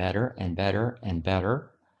better and better and better and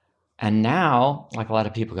better. And now, like a lot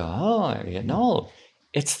of people go,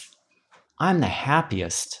 I'm the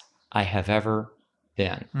happiest I have ever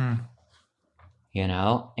been,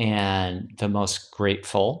 and the most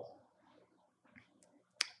grateful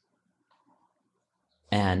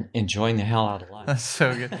and enjoying the hell out of life. That's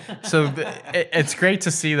so good. So it's great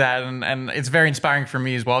to see that, and it's very inspiring for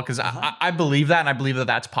me as well, because I believe that, and I believe that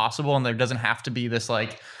that's possible, and there doesn't have to be this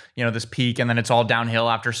this peak and then it's all downhill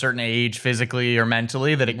after a certain age, physically or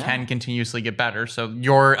mentally, that it can continuously get better. So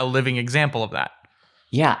you're a living example of that.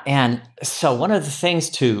 Yeah, and so one of the things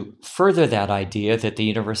to further that idea that the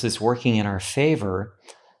universe is working in our favor,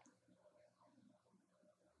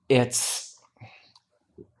 it's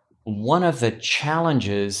one of the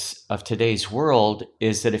challenges of today's world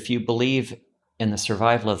is that if you believe in the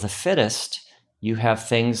survival of the fittest, you have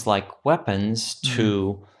things like weapons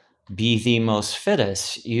to be the most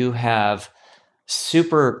fittest. You have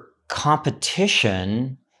super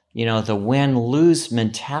competition, the win-lose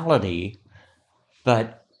mentality,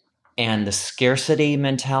 and the scarcity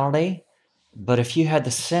mentality. But if you had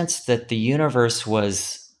the sense that the universe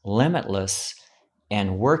was limitless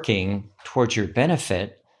and working towards your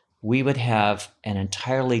benefit, we would have an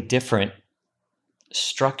entirely different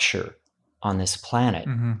structure on this planet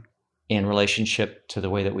in relationship to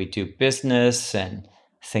the way that we do business and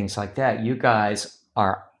things like that. You guys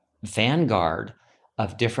are vanguard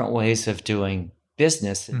of different ways of doing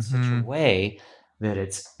business in such a way that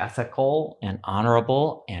it's ethical and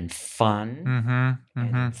honorable and fun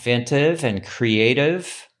and inventive and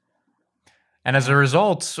creative. And as a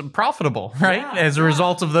result, profitable, right? Yeah, as a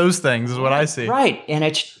result of those things is what I see. Right. And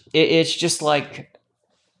it's just like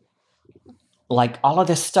all of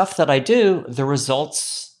this stuff that I do, the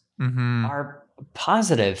results are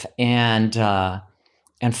positive and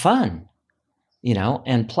fun,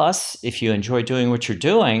 and plus, if you enjoy doing what you're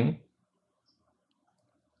doing,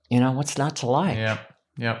 what's not to like?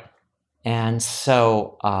 Yep. And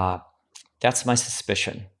so that's my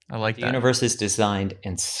suspicion. I like that. The universe is designed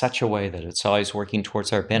in such a way that it's always working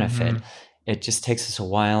towards our benefit. It just takes us a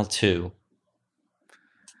while to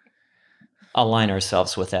align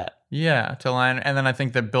ourselves with that. Yeah, to align. And then I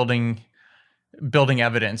think that building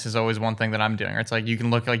evidence is always one thing that I'm doing. It's like you can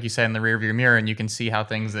look, like you said, in the rearview mirror, and you can see how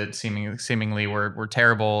things that seemingly were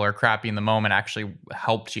terrible or crappy in the moment actually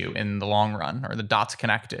helped you in the long run, or the dots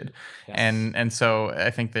connected. Yes. And so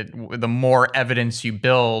I think that the more evidence you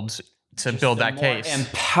build to build that case,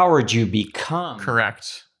 empowered you become.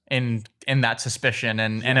 Correct. In that suspicion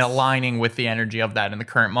and aligning with the energy of that in the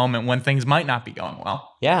current moment when things might not be going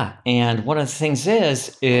well. Yeah. And one of the things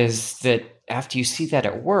is that after you see that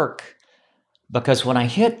at work, because when I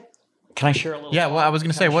can I share a little poem? Well, I was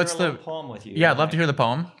going to say, what's the poem with you? Yeah, I'd love to hear the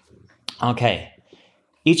poem. Okay.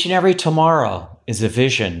 Each and every tomorrow is a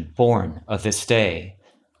vision born of this day.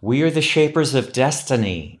 We are the shapers of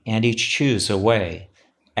destiny and each choose a way.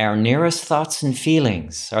 Our nearest thoughts and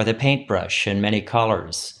feelings are the paintbrush in many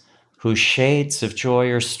colors, whose shades of joy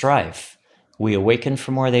or strife we awaken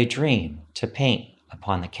from where they dream to paint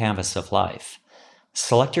upon the canvas of life.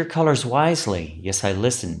 Select your colors wisely. Yes, I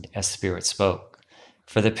listened as Spirit spoke.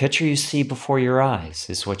 For the picture you see before your eyes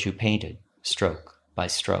is what you painted, stroke by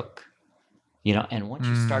stroke. And once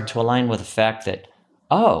you start to align with the fact that,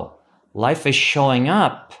 life is showing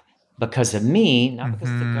up because of me, not because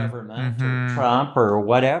of the government or Trump or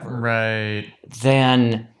whatever. Right.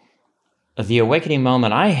 Then the awakening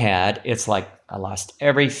moment I had, it's like I lost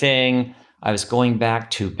everything. I was going back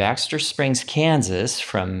to Baxter Springs, Kansas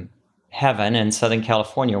from heaven in Southern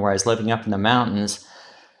California, where I was living up in the mountains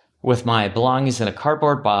with my belongings in a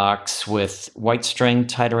cardboard box with white string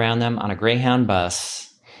tied around them on a Greyhound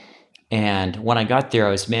bus. And when I got there,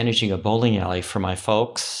 I was managing a bowling alley for my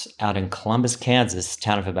folks out in Columbus, Kansas, a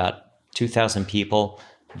town of about 2,000 people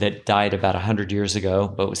that died about 100 years ago,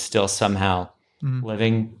 but was still somehow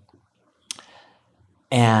living.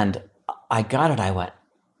 And I got it. I went,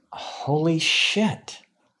 holy shit.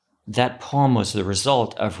 that poem was the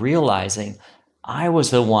result of realizing I was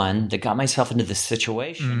the one that got myself into this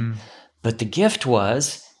situation. But the gift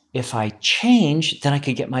was, if I changed, then I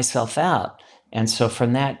could get myself out. And so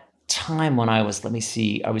from that time when I was,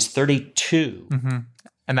 I was 32.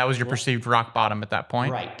 And that was your perceived rock bottom at that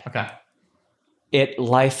point? Right. Okay.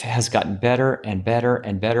 Life has gotten better and better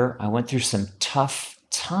and better. I went through some tough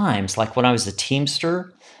times. Like when I was a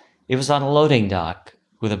Teamster, it was on a loading dock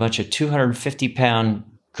with a bunch of 250-pound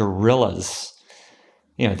gorillas.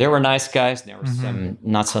 You know, there were nice guys and there were some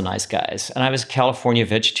not so nice guys. And I was a California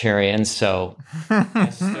vegetarian, so I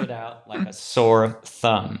stood out like a sore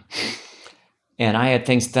thumb. And I had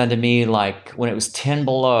things done to me like when it was 10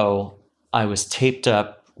 below, I was taped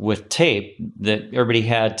up with tape that everybody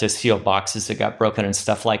had to seal boxes that got broken and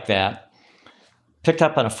stuff like that. Picked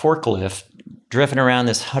up on a forklift, driven around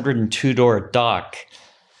this 102-door dock,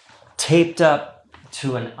 taped up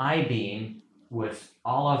to an I-beam with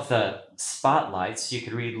all of the spotlights. You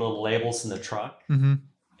could read little labels in the truck.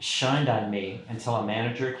 Shined on me until a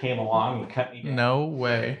manager came along and cut me down. No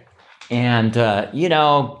way. And,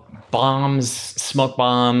 bombs, smoke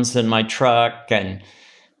bombs in my truck, and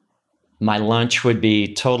my lunch would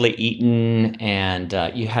be totally eaten, and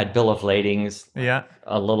you had bill of ladings,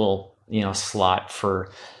 a little, slot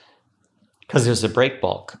because there's a break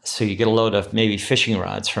bulk. So you get a load of maybe fishing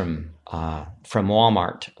rods from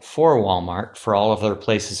Walmart for all of their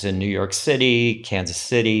places in New York City, Kansas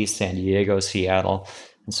City, San Diego, Seattle.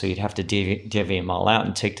 And so you'd have to divvy them all out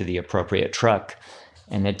and take to the appropriate truck.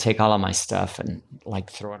 And they'd take all of my stuff and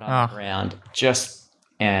throw it on the ground.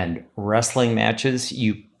 And wrestling matches,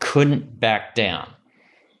 you couldn't back down.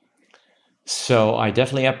 So I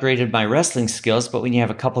definitely upgraded my wrestling skills, but when you have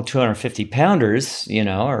a couple 250-pounders,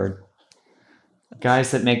 or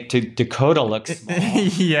guys that make Dakota look small.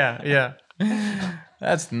 Yeah.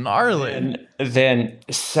 That's gnarly.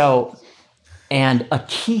 And a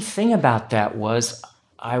key thing about that was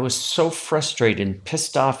I was so frustrated and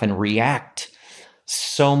pissed off and react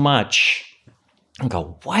so much and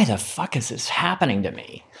go, why the fuck is this happening to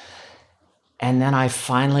me? And then I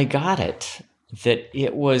finally got it, that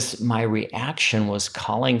it was my reaction was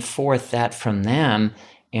calling forth that from them.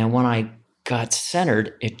 And when I got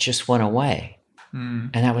centered, it just went away.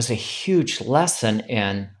 And that was a huge lesson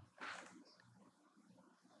in,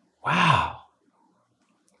 wow.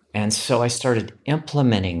 And so I started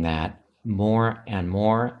implementing that more and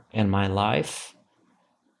more in my life,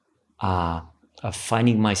 of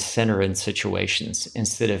finding my center in situations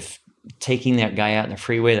instead of taking that guy out in the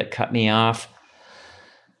freeway that cut me off.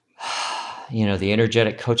 The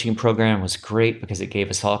energetic coaching program was great because it gave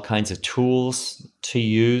us all kinds of tools to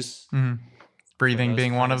use. Breathing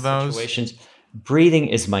being one of those situations. Breathing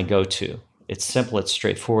is my go-to. It's simple. It's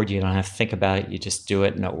straightforward. You don't have to think about it. You just do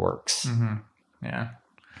it and it works. Yeah.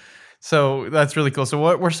 So that's really cool. So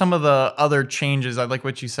what were some of the other changes? I like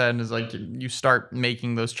what you said is you start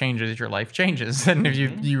making those changes, your life changes. And if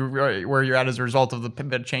you where you're at as a result of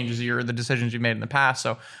the changes, the decisions you made in the past.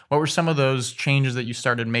 So what were some of those changes that you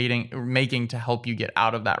started making to help you get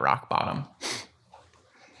out of that rock bottom?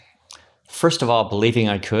 First of all, believing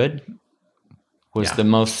I could was the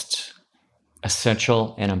most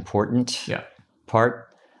essential and important part,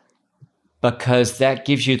 because that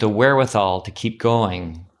gives you the wherewithal to keep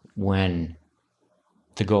going when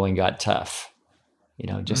the going got tough,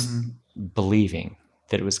 just believing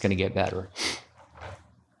that it was going to get better.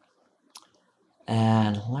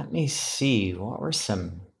 And let me see, what were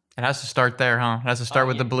some... It has to start there, huh? It has to start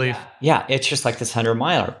with the belief. Yeah, it's just like this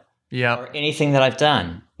 100-miler. Yeah. Or anything that I've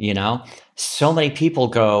done, So many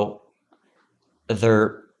people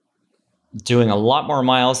they're doing a lot more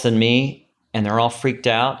miles than me, and they're all freaked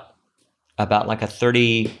out about like a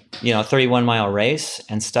 31-mile race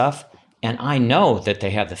and stuff. And I know that they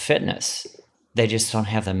have the fitness. They just don't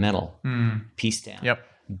have the mental piece down. Yep.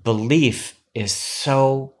 Belief is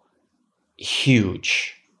so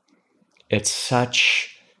huge. It's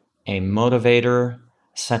such a motivator,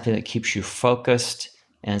 something that keeps you focused,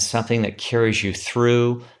 and something that carries you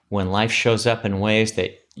through when life shows up in ways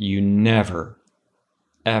that you never,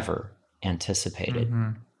 ever anticipated.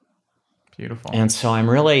 Beautiful. And so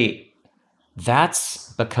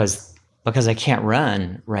that's because I can't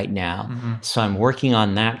run right now. So I'm working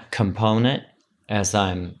on that component as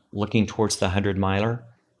I'm looking towards the 100-miler.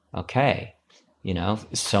 Okay.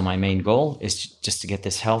 So my main goal is just to get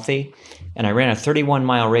this healthy. And I ran a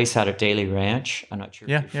 31-mile race out of Daly Ranch. I'm not sure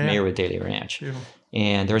if you're familiar with Daly Ranch. Beautiful.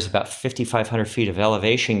 And there's about 5,500 feet of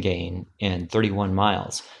elevation gain in 31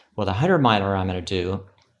 miles. Well, the 100-miler I'm going to do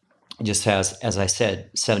just has, as I said,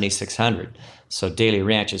 7,600. So Daly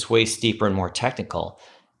Ranch is way steeper and more technical.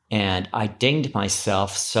 And I dinged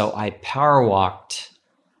myself, so I power walked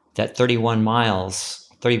that 31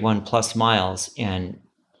 plus miles in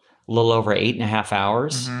a little over 8.5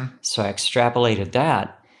 hours. So I extrapolated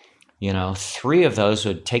that. 3 of those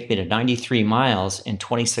would take me to 93 miles in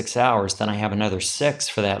 26 hours. Then I have another 6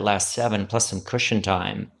 for that last 7, plus some cushion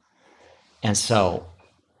time. And so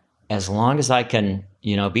as long as I can,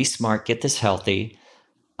 be smart, get this healthy,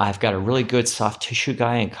 I've got a really good soft tissue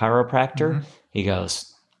guy and chiropractor. He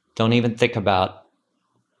goes, don't even think about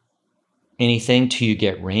anything till you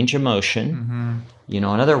get range of motion. In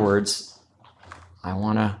other words, I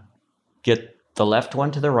want to get the left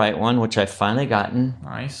one to the right one, which I've finally gotten.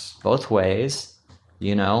 Nice. Both ways,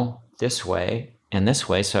 this way and this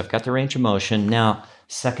way. So I've got the range of motion. Now,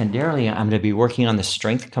 secondarily, I'm going to be working on the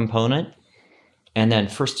strength component. And then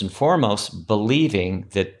first and foremost, believing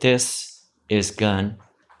that this is going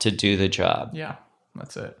to do the job. Yeah,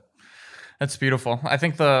 that's it. That's beautiful. I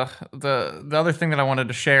think the other thing that I wanted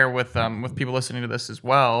to share with people listening to this as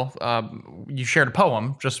well, you shared a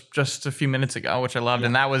poem just a few minutes ago, which I loved,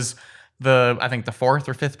 and that was I think the 4th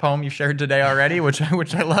or 5th poem you shared today already, which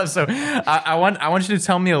I love. So I want you to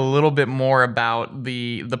tell me a little bit more about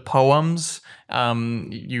the poems.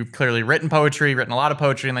 You've clearly written a lot of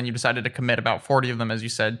poetry, and then you decided to commit about 40 of them, as you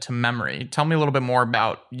said, to memory. Tell me a little bit more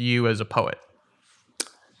about you as a poet.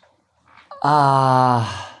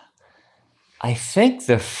 I think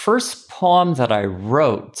the first poem that I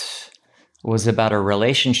wrote was about a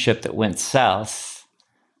relationship that went south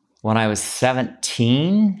when I was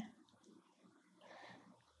 17.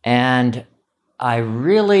 And I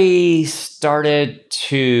really started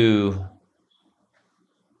to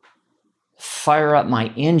fire up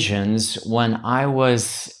my engines when I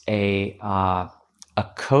was a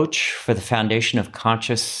coach for the Foundation of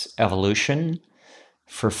Conscious Evolution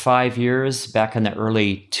for 5 years back in the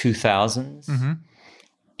early 2000s.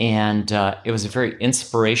 And it was a very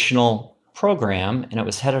inspirational program, and it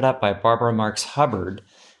was headed up by Barbara Marx Hubbard.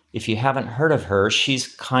 If you haven't heard of her, she's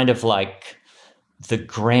kind of like the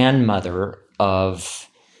grandmother of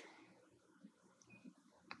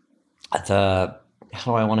the,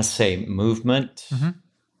 how do I want to say, movement,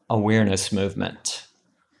 awareness movement.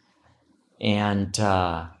 And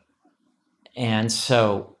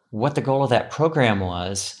so what the goal of that program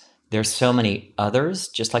was, there's so many others,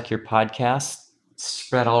 just like your podcast,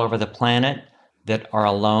 spread all over the planet that are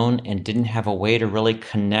alone and didn't have a way to really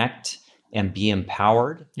connect and be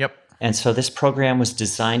empowered. Yep. And so this program was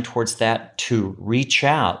designed towards that, to reach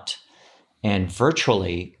out and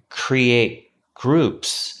virtually create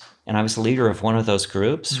groups. And I was the leader of one of those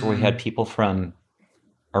groups where we had people from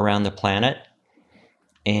around the planet.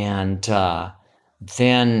 And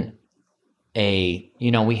then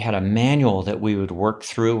we had a manual that we would work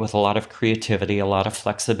through with a lot of creativity, a lot of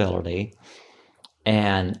flexibility.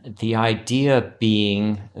 And the idea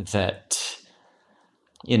being that,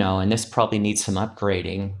 and this probably needs some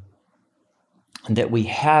upgrading, that we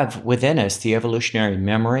have within us the evolutionary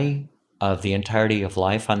memory of the entirety of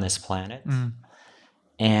life on this planet.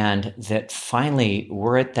 And that finally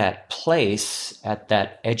we're at that place, at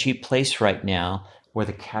that edgy place right now, where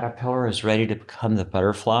the caterpillar is ready to become the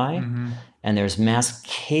butterfly. And there's mass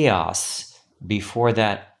chaos before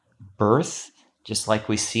that birth, just like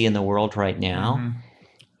we see in the world right now.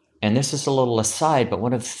 And this is a little aside, but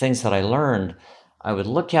one of the things that I learned, I would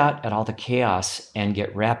look out at all the chaos and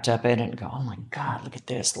get wrapped up in it and go, oh my God, look at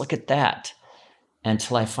this, look at that.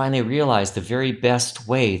 Until I finally realized the very best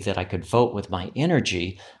way that I could vote with my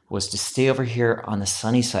energy was to stay over here on the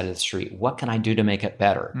sunny side of the street. What can I do to make it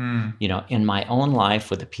better? In my own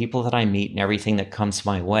life, with the people that I meet and everything that comes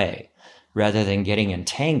my way, rather than getting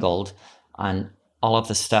entangled on all of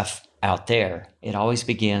the stuff out there. It always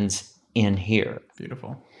begins in here.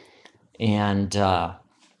 Beautiful. And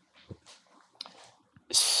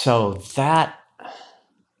so that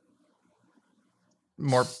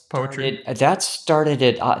more poetry. That started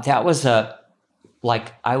it. That was I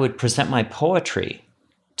would present my poetry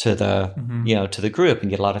to the to the group and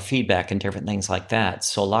get a lot of feedback and different things like that.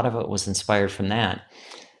 So a lot of it was inspired from that.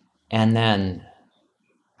 And then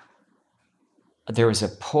there was a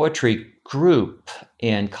poetry group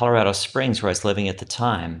in Colorado Springs where I was living at the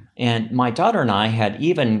time. And my daughter and I had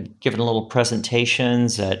even given little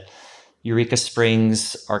presentations at Eureka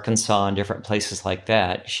Springs, Arkansas, and different places like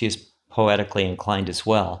that. She is poetically inclined as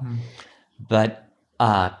well. But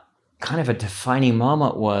kind of a defining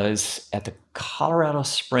moment was at the Colorado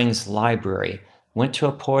Springs Library. Went to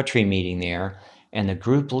a poetry meeting there, and the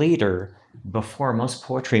group leader, before most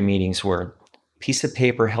poetry meetings were, piece of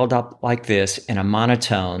paper held up like this in a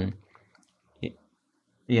monotone,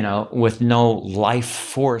 with no life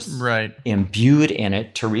force Right. imbued in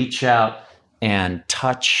it to reach out and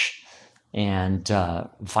touch and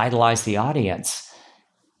vitalize the audience.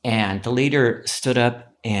 And the leader stood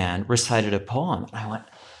up and recited a poem. And I went,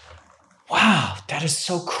 wow, that is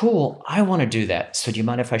so cool. I want to do that. So do you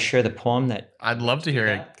mind if I share the poem that? I'd love to hear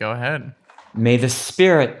it. Go ahead. May the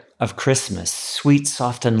spirit of Christmas, sweet,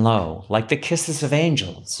 soft, and low, like the kisses of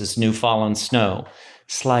angels as new fallen snow,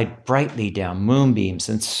 slide brightly down moonbeams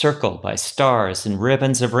encircled by stars and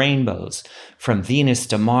ribbons of rainbows, from Venus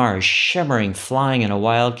to Mars, shimmering, flying in a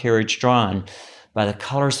wild carriage drawn by the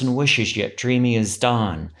colors and wishes yet dreamy as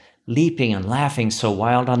dawn, leaping and laughing so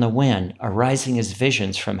wild on the wind, arising as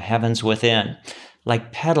visions from heavens within.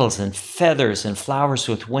 Like petals and feathers and flowers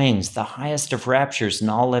with wings, the highest of raptures in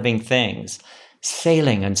all living things,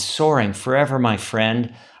 sailing and soaring forever, my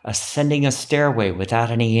friend, ascending a stairway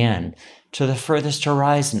without any end. To the furthest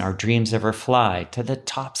horizon our dreams ever fly, to the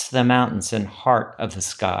tops of the mountains and heart of the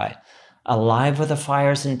sky, alive with the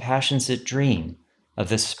fires and passions that dream of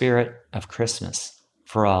the spirit of Christmas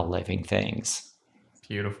for all living things.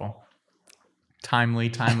 Beautiful. Timely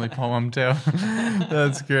poem too.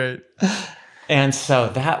 That's great. And so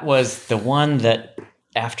that was the one that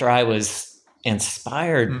after I was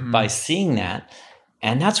inspired by seeing that,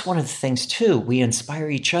 and that's one of the things too, we inspire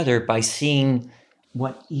each other by seeing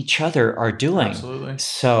what each other are doing. Absolutely.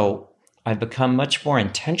 So I've become much more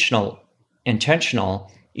intentional,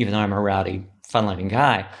 even though I'm a rowdy, fun-loving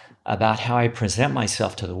guy, about how I present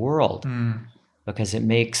myself to the world, because it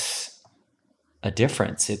makes a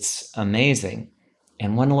difference. It's amazing.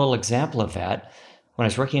 And one little example of that, when I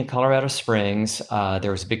was working in Colorado Springs,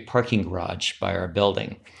 there was a big parking garage by our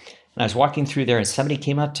building. And I was walking through there and somebody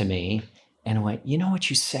came up to me and went, you know what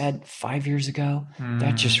you said 5 years ago?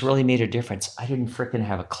 That just really made a difference. I didn't freaking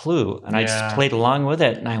have a clue. And I just played along with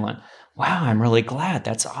it. And I went, wow, I'm really glad.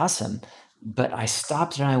 That's awesome. But I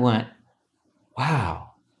stopped and I went,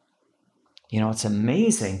 wow, it's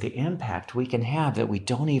amazing the impact we can have that we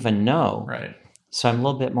don't even know. Right. So I'm a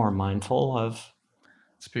little bit more mindful of.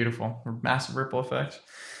 It's beautiful. Massive ripple effect.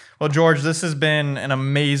 Well, George, this has been an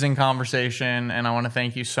amazing conversation, and I want to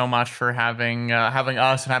thank you so much for having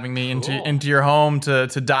us and having me into your home to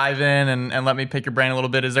dive in and let me pick your brain a little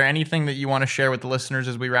bit. Is there anything that you want to share with the listeners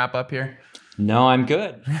as we wrap up here? No, I'm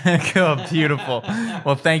good. Cool. Beautiful.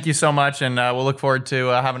 Well, thank you so much, and we'll look forward to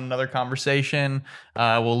having another conversation.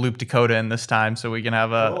 We'll loop Dakota in this time so we can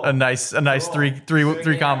have a nice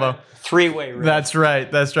three combo. Three-way race. That's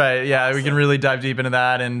right. Yeah, awesome. We can really dive deep into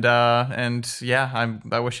that, and yeah,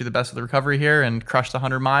 I wish you the best of the recovery here, and crush the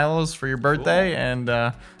 100 miles for your birthday. Cool.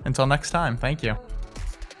 And until next time, thank you.